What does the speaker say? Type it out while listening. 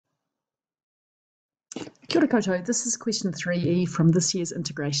Kia ora koutou, this is question 3E from this year's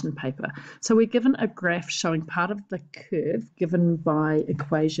integration paper. So we're given a graph showing part of the curve given by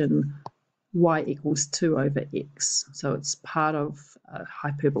equation y equals 2 over x. So it's part of a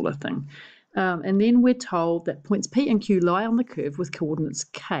hyperbola thing. And then we're told that points P and Q lie on the curve with coordinates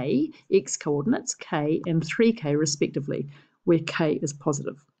k, x coordinates, k and 3k respectively, where k is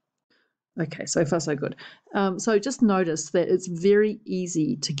positive. Okay, so far so good. So just notice that it's very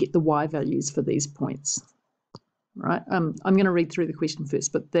easy to get the y values for these points. Right, I'm going to read through the question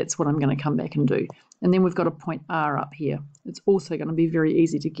first, but that's what I'm going to come back and do. And then we've got a point R up here. It's also going to be very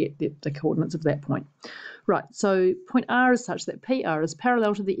easy to get the coordinates of that point. Right, so point R is such that PR is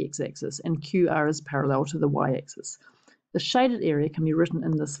parallel to the x-axis and QR is parallel to the y-axis. The shaded area can be written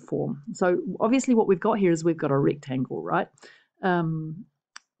in this form. So obviously what we've got here is we've got a rectangle, right?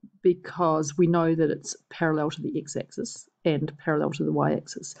 Because we know that it's parallel to the x-axis and parallel to the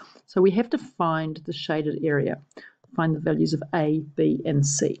y-axis. So we have to find the shaded area, find the values of A, B, and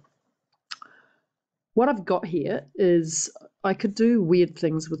C. What I've got here is I could do weird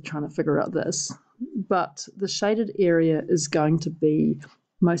things with trying to figure out this, but the shaded area is going to be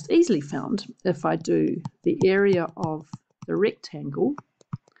most easily found if I do the area of the rectangle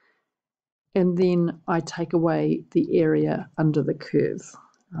and then I take away the area under the curve.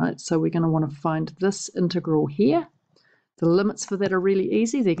 Right, so we're going to want to find this integral here. The limits for that are really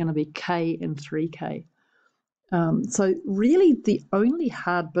easy. They're going to be k and 3k. So really the only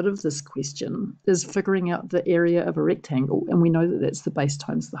hard bit of this question is figuring out the area of a rectangle, and we know that that's the base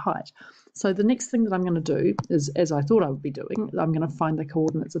times the height. So the next thing that I'm going to do is, as I thought I would be doing, I'm going to find the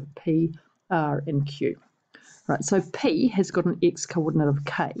coordinates of P, R, and Q. Right, so P has got an x coordinate of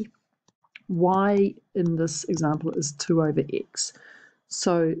k. Y in this example is 2 over x.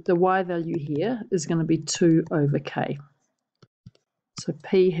 So the y value here is going to be 2 over k. So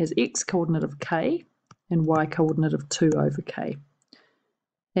P has x coordinate of k and y coordinate of 2 over k.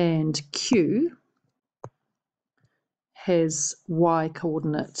 And Q has y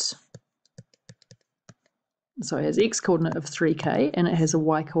coordinate, so it has x coordinate of 3k and it has a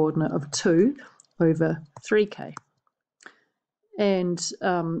y coordinate of 2 over 3k. And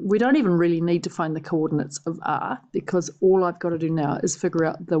we don't even really need to find the coordinates of R, because all I've got to do now is figure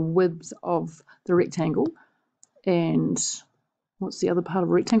out the width of the rectangle and what's the other part of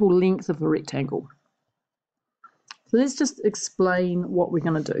a rectangle? Length of the rectangle. So let's just explain what we're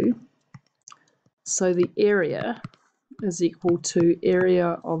going to do. So the area is equal to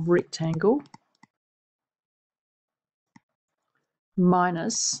area of rectangle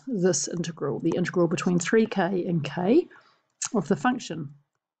minus this integral, the integral between 3k and k of the function.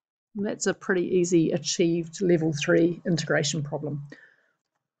 And that's a pretty easy achieved level 3 integration problem.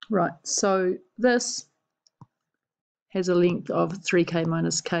 Right, so this has a length of 3k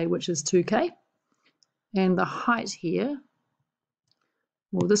minus k, which is 2k. And the height here,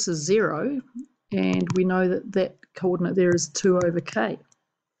 well, this is 0. And we know that that coordinate there is 2 over k.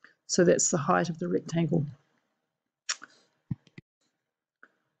 So that's the height of the rectangle.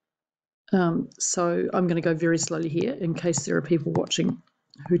 So I'm going to go very slowly here in case there are people watching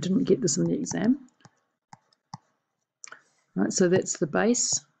who didn't get this in the exam. Right, so that's the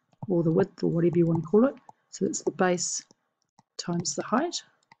base, or the width, or whatever you want to call it. So that's the base times the height.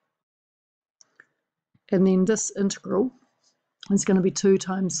 And then this integral is going to be 2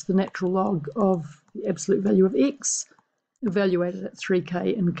 times the natural log of the absolute value of x, evaluated at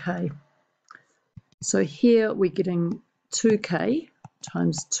 3k and k. So here we're getting 2k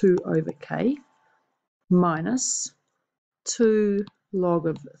times 2 over k minus 2 log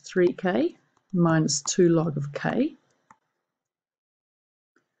of 3k minus 2 log of k.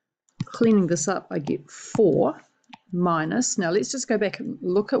 Cleaning this up, I get 4 minus, now let's just go back and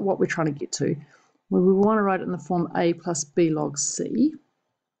look at what we're trying to get to. Well, we want to write it in the form a plus b log c.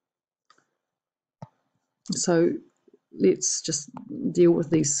 So let's just deal with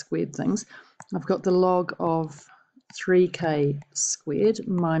these squared things. I've got the log of 3k squared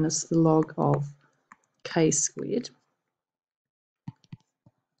minus the log of k squared.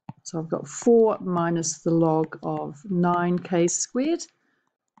 So I've got 4 minus the log of 9k squared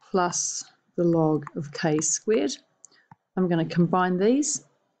plus the log of k squared. I'm going to combine these.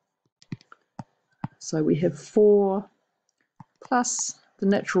 So we have 4 plus the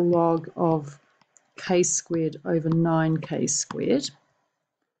natural log of k squared over 9k squared.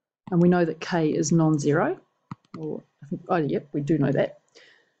 And we know that k is non-zero. Or, oh, yep, we do know that.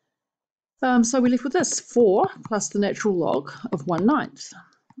 So we're left with this, 4 plus the natural log of 1/9.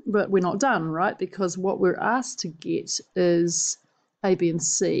 But we're not done, right? Because what we're asked to get is a, b, and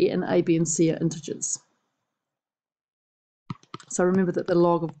c are integers. So remember that the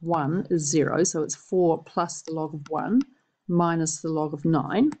log of 1 is 0, so it's 4 plus the log of 1 minus the log of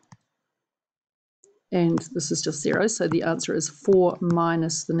 9. And this is just 0, so the answer is 4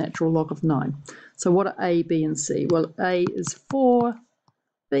 minus the natural log of 9. So what are A, B, and C? Well, A is 4,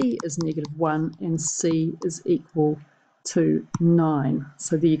 B is -1, and C is equal to 9.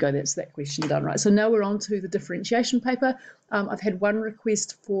 So there you go, that's that question done, right? So now we're on to the differentiation paper. I've had one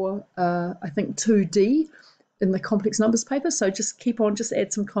request for, I think, 2D in the complex numbers paper, so just keep on, just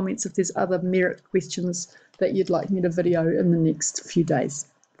add some comments if there's other merit questions that you'd like me to video in the next few days.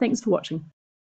 Thanks for watching.